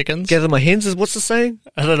gather your chickens? gather my hens. What's the saying?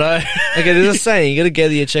 I don't know. Okay, there's a saying. You got to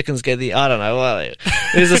gather your chickens. I don't know. Well,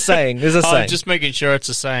 there's a saying. There's a saying. Just making sure it's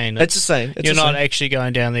a saying. It's a saying. You're not actually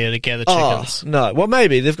going down there to gather chickens. Oh, no. Well,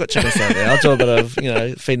 maybe. They've got chickens down there. I'll do a bit of, you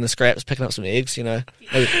know, feeding the scraps, picking up some eggs, you know.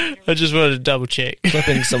 Maybe I just wanted to double check.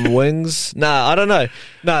 clipping some wings. Nah, I don't know.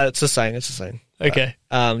 No, it's a saying. It's a saying. Okay.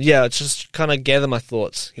 It's just kind of gather my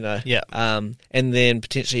thoughts, you know. Yeah. And then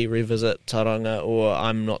potentially revisit Tauranga, or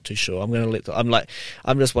I'm not too sure. I'm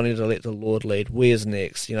just wanting to let the Lord lead. Where's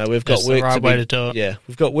next? You know, we've got That's work the right to way to do it. Yeah,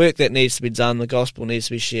 we've got work that needs to be done. The gospel needs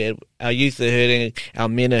to be shared. Our youth are hurting. Our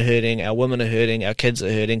men are hurting. Our women are hurting. Our kids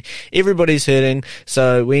are hurting. Everybody's hurting.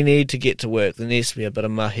 So we need to get to work. There needs to be a bit of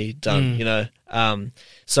mahi done, you know.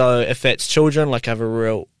 So if that's children, like I have a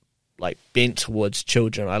real like bent towards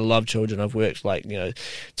children. I love children. I've worked like, you know,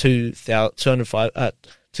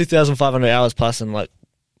 2,500 hours plus in like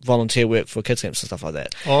volunteer work for kids camps and stuff like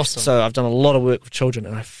that. Awesome. So I've done a lot of work with children,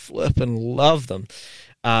 and I flip and love them.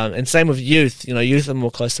 And same with youth. You know, youth are more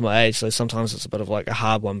close to my age, so sometimes it's a bit of like a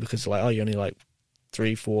hard one because they're like, oh, you're only like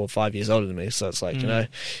 3, 4, 5 years older than me. So it's like, you know,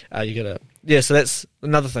 you gotta. Yeah, so that's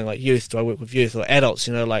another thing, like youth. Do I work with youth or adults?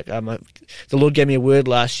 You know, like the Lord gave me a word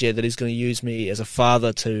last year that He's going to use me as a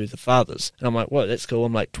father to the fathers. And I'm like, whoa, that's cool.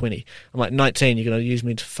 I'm like 20. I'm like 19. You're going to use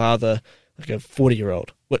me to father like a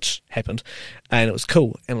 40-year-old, which happened. And it was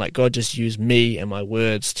cool. And like God just used me and my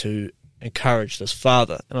words to encourage this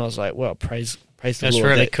father. And I was like, well, praise the Lord. That's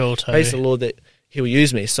really cool, Toby. Praise the Lord that He'll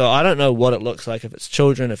use me. So I don't know what it looks like, if it's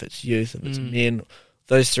children, if it's youth, if it's men.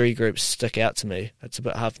 Those three groups stick out to me. It's a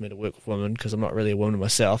bit hard for me to work with women because I'm not really a woman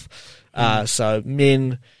myself. So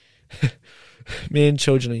men,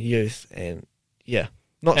 children, and youth, and yeah,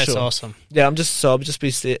 not That's sure. That's awesome. Yeah, I'll just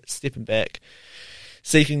be stepping back,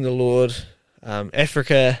 seeking the Lord.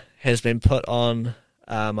 Africa has been put on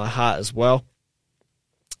my heart as well.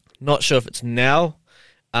 Not sure if it's now,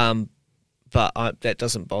 but that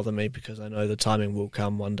doesn't bother me because I know the timing will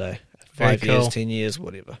come one day. 5 years, 10 years,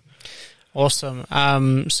 whatever. Awesome.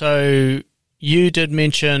 So you did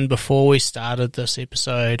mention before we started this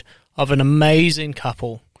episode of an amazing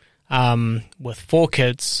couple with 4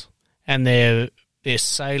 kids, and they're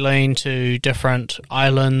sailing to different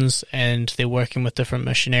islands and they're working with different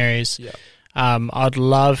missionaries. Yeah. I'd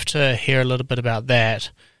love to hear a little bit about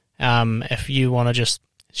that. If you want to just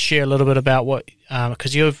share a little bit about what,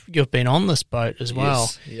 because you've been on this boat as well.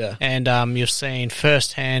 Yes, yeah. And you've seen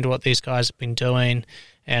firsthand what these guys have been doing.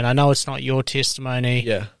 And I know it's not your testimony,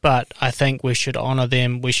 but I think we should honour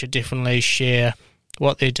them. We should definitely share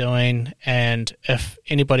what they're doing. And if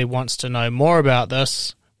anybody wants to know more about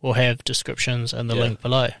this, we'll have descriptions in the link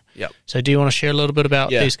below. Yep. So do you want to share a little bit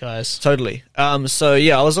about these guys? Totally. I was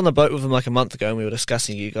on the boat with them like a month ago, and we were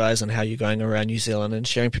discussing you guys and how you're going around New Zealand and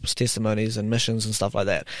sharing people's testimonies and missions and stuff like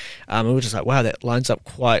that. And we were just like, wow, that lines up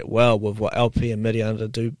quite well with what LP and Midi under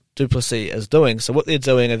Duplessis is doing. So what they're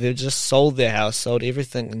doing is they've just sold their house, sold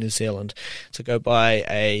everything in New Zealand to go buy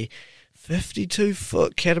a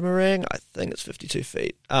 52-foot catamaran. I think it's 52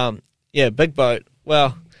 feet. Big boat.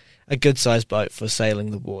 Well, a good-sized boat for sailing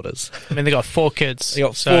the waters. I mean, they got 4 kids. They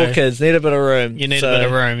got 4 kids, need a bit of room. You need a bit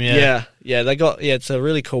of room, yeah. Yeah, it's a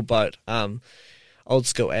really cool boat, old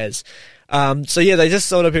school as. So yeah, they just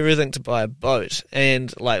sold up everything to buy a boat.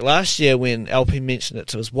 And like last year when LP mentioned it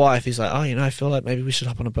to his wife, he's like, I feel like maybe we should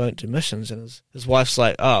hop on a boat and do missions. And his wife's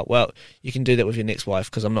like, oh, well, you can do that with your next wife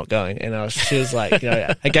because I'm not going. And she was like,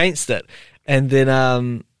 against it. And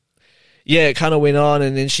then, it kind of went on,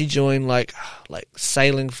 and then she joined like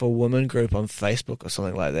Sailing for Women group on Facebook or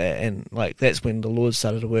something like that, and like that's when the Lord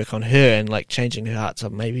started to work on her and like changing her heart to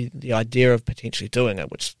maybe the idea of potentially doing it,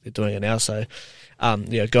 which they're doing it now. So,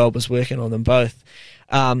 God was working on them both,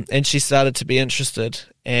 and she started to be interested,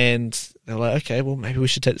 and they're like, okay, well maybe we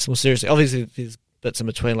should take this more seriously. Obviously, there's bits in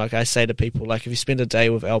between. Like I say to people, like if you spend a day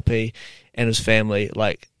with LP and his family,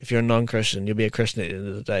 like if you're a non-Christian, you'll be a Christian at the end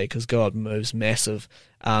of the day because God moves massive,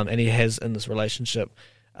 and He has in this relationship,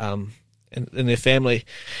 in their family,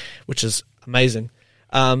 which is amazing.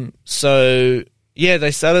 So yeah,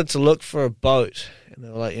 they started to look for a boat, and they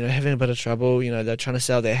were like, having a bit of trouble. They're trying to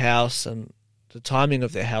sell their house, and the timing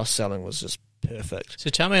of their house selling was just perfect.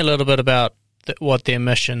 So tell me a little bit about what their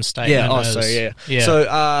mission statement is. Yeah. So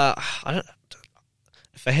I don't.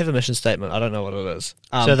 If they have a mission statement, I don't know what it is.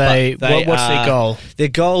 So what's their goal? Their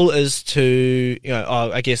goal is to,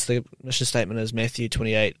 I guess the mission statement is Matthew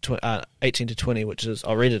 28, 18 to 20, which is,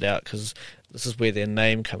 I'll read it out because this is where their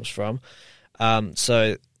name comes from.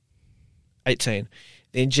 So 18.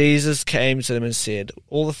 Then Jesus came to them and said,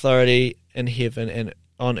 all authority in heaven and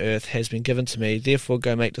on earth has been given to me. Therefore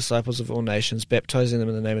go make disciples of all nations, baptizing them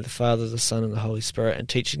in the name of the Father, the Son, and the Holy Spirit, and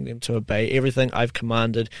teaching them to obey everything I've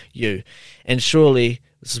commanded you. And surely,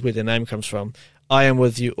 this is where their name comes from, I am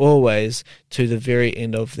with you always to the very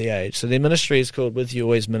end of the age. So their ministry is called With You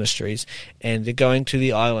Always Ministries, and they're going to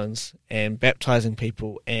the islands and baptizing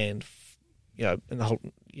people, and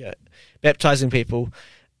baptizing people,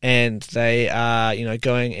 and they are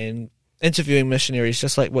going and interviewing missionaries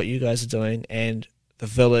just like what you guys are doing, and the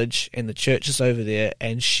village and the churches over there,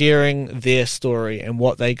 and sharing their story and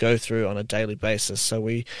what they go through on a daily basis. So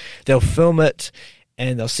they'll film it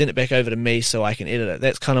and they'll send it back over to me so I can edit it.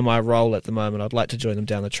 That's kind of my role at the moment. I'd like to join them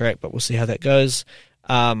down the track, but we'll see how that goes.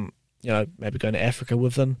 Maybe going to Africa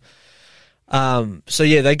with them. So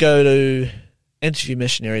yeah, they go to interview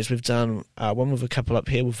missionaries. We've done one with a couple up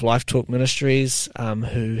here with Life Talk Ministries,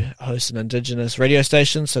 who host an Indigenous radio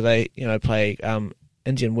station. So they, play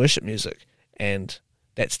Indian worship music, and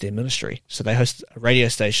that's their ministry. So they host a radio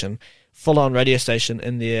station, full-on radio station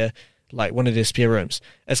in their, like one of their spare rooms.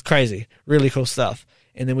 It's crazy, really cool stuff.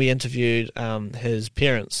 And then we interviewed his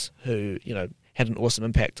parents, who had an awesome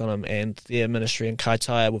impact on him, and their ministry in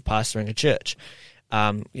Kaitaia with pastoring a church,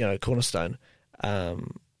 Cornerstone.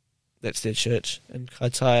 That's their church in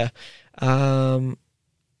Kaitaia.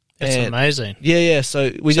 That's amazing. Yeah. So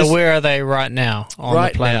where are they right now on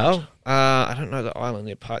the planet? Now, I don't know the island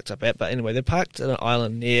they're parked up at, but anyway, they're parked in an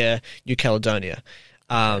island near New Caledonia.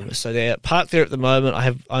 So they're parked there at the moment.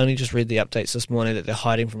 I only just read the updates this morning that they're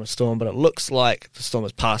hiding from a storm, but it looks like the storm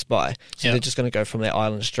has passed by. So they're just going to go from that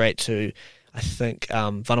island straight to, I think,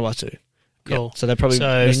 Vanuatu. Cool. Yep. So they probably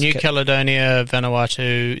New Caledonia,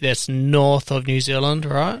 Vanuatu. That's north of New Zealand,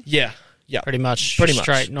 right? Yeah. Pretty much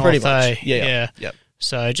straight north. Pretty much. Yeah.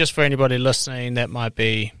 So just for anybody listening that might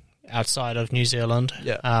be outside of New Zealand,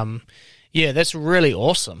 that's really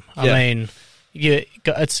awesome. I mean,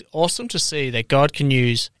 it's awesome to see that God can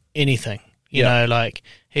use anything. You know, like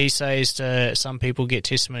He says to some people, get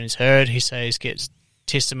testimonies heard. He says get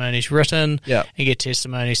testimonies written. And get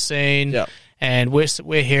testimonies seen. And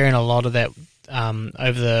we're hearing a lot of that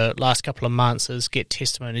over the last couple of months, is get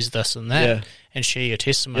testimonies this and that, and share your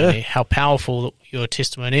testimony, how powerful your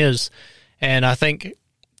testimony is. And I think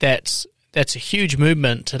that's a huge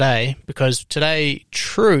movement today, because today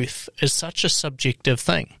truth is such a subjective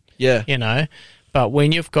thing. But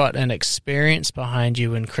when you've got an experience behind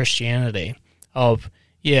you in Christianity of,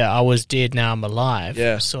 I was dead, now I'm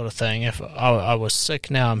alive, sort of thing. If I was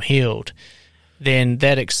sick, now I'm healed, then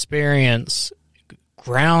that experience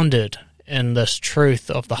grounded in this truth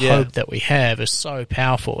of the hope that we have is so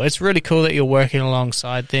powerful. It's really cool that you're working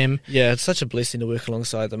alongside them. Yeah, it's such a blessing to work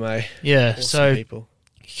alongside them, eh? Yeah, awesome so people.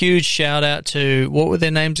 Huge shout out to, what were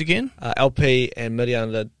their names again? LP and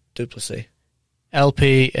Miriana Duplessis.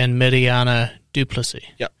 LP and Miriana Duplessis.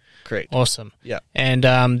 Yep, correct. Awesome. Yeah. And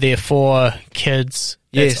their 4 kids.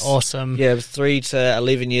 That's awesome. Yeah, 3 to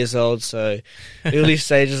 11 years old, so early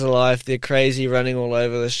stages of life. They're crazy, running all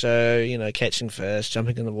over the show, catching fish,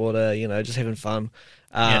 jumping in the water, just having fun.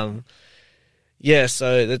 So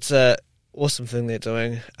that's a awesome thing they're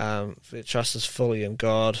doing. Their trust is fully in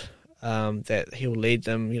God. that he'll lead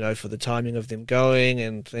them, for the timing of them going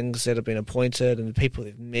and things that have been appointed, and the people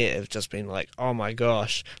they've met have just been like, oh my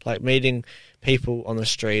gosh, like meeting people on the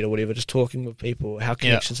street or whatever, just talking with people, how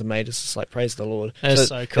connections are made. It's just like, praise the Lord. That's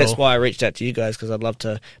so cool. That's why I reached out to you guys, because I'd love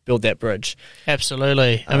to build that bridge.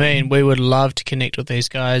 Absolutely. I mean, we would love to connect with these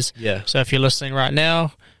guys. Yeah. So if you're listening right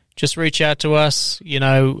now, just reach out to us, on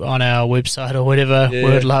our website or whatever. Yeah.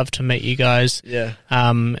 We would love to meet you guys. Yeah.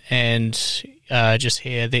 And just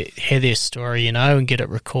hear their story, and get it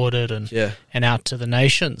recorded and out to the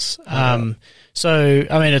nations. So,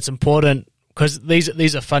 I mean, it's important, because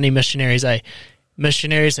these are funny missionaries,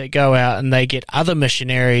 missionaries that go out and they get other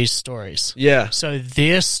missionaries' stories. Yeah. So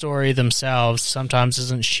their story themselves sometimes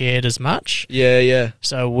isn't shared as much. Yeah.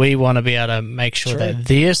 So we want to be able to make sure that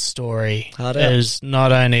their story is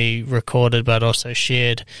not only recorded but also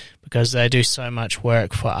shared, because they do so much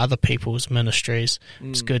work for other people's ministries.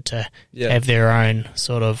 It's good to have their own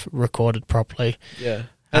sort of recorded properly. Yeah.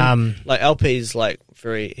 And like LP's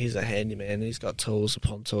he's a handyman. He's got tools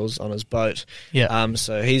upon tools on his boat. Yeah.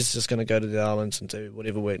 So he's just going to go to the islands and do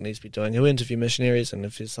whatever work needs to be doing. He'll interview missionaries, and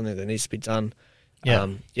if there's something that needs to be done,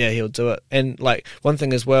 he'll do it. And like one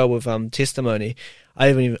thing as well with testimony, I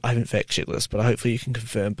haven't fact checked this, but hopefully you can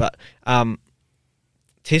confirm. But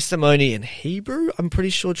testimony in Hebrew, I'm pretty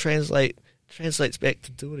sure translates back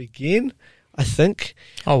to do it again, I think.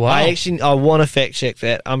 Oh wow! I want to fact check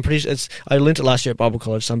that. I'm pretty sure I learnt it last year at Bible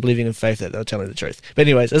college, so I'm believing in faith that they'll tell me the truth. But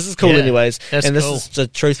anyways, this is cool. Anyways, this is the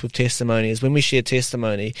truth with testimony: is when we share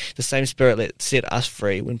testimony, the same Spirit that set us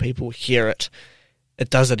free, when people hear it, it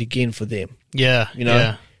does it again for them. Yeah,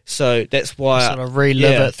 Yeah. So that's why sort of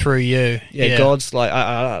relive it through you. Yeah, God's like,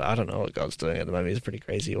 I don't know what God's doing at the moment. He's a pretty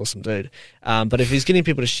crazy, awesome dude. But if he's getting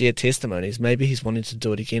people to share testimonies, maybe he's wanting to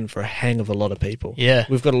do it again for a hang of a lot of people. Yeah.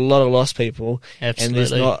 We've got a lot of lost people. Absolutely. And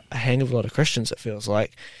there's not a hang of a lot of Christians, it feels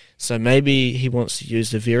like. So maybe he wants to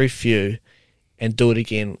use the very few and do it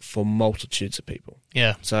again for multitudes of people.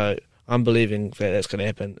 Yeah. So I'm believing that that's going to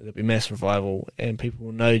happen. There'll be mass revival, and people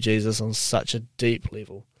will know Jesus on such a deep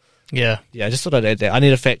level. Yeah. I just thought I'd add that. I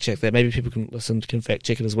need to fact check that. Maybe people can fact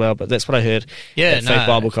check it as well, but that's what I heard at Faith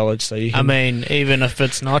Bible College. So you can, I mean, even if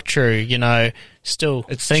it's not true, still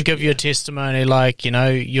think of your testimony like,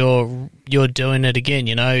 you're doing it again,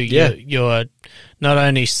 you're not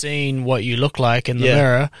only seeing what you look like in the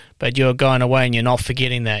mirror, but you're going away and you're not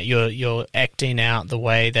forgetting that. You're acting out the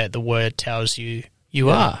way that the word tells you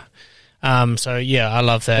are. So I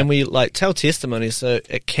love that. And we tell testimonies so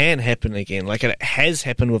it can happen again. Like it has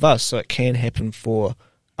happened with us, so it can happen for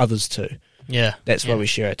others too. Yeah. That's why we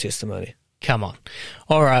share our testimony. Come on.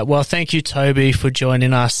 All right. Well, thank you, Toby, for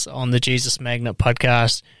joining us on the Jesus Magnet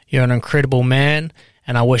podcast. You're an incredible man,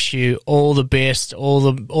 and I wish you all the best, all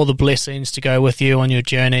the blessings to go with you on your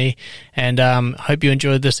journey, and hope you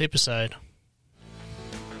enjoyed this episode.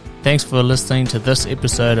 Thanks for listening to this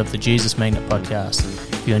episode of the Jesus Magnet podcast.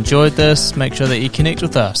 If you enjoyed this, make sure that you connect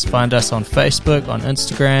with us. Find us on Facebook, on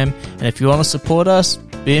Instagram, and if you want to support us,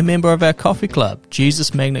 be a member of our coffee club,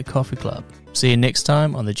 Jesus Magnet Coffee Club. See you next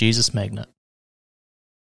time on the Jesus Magnet.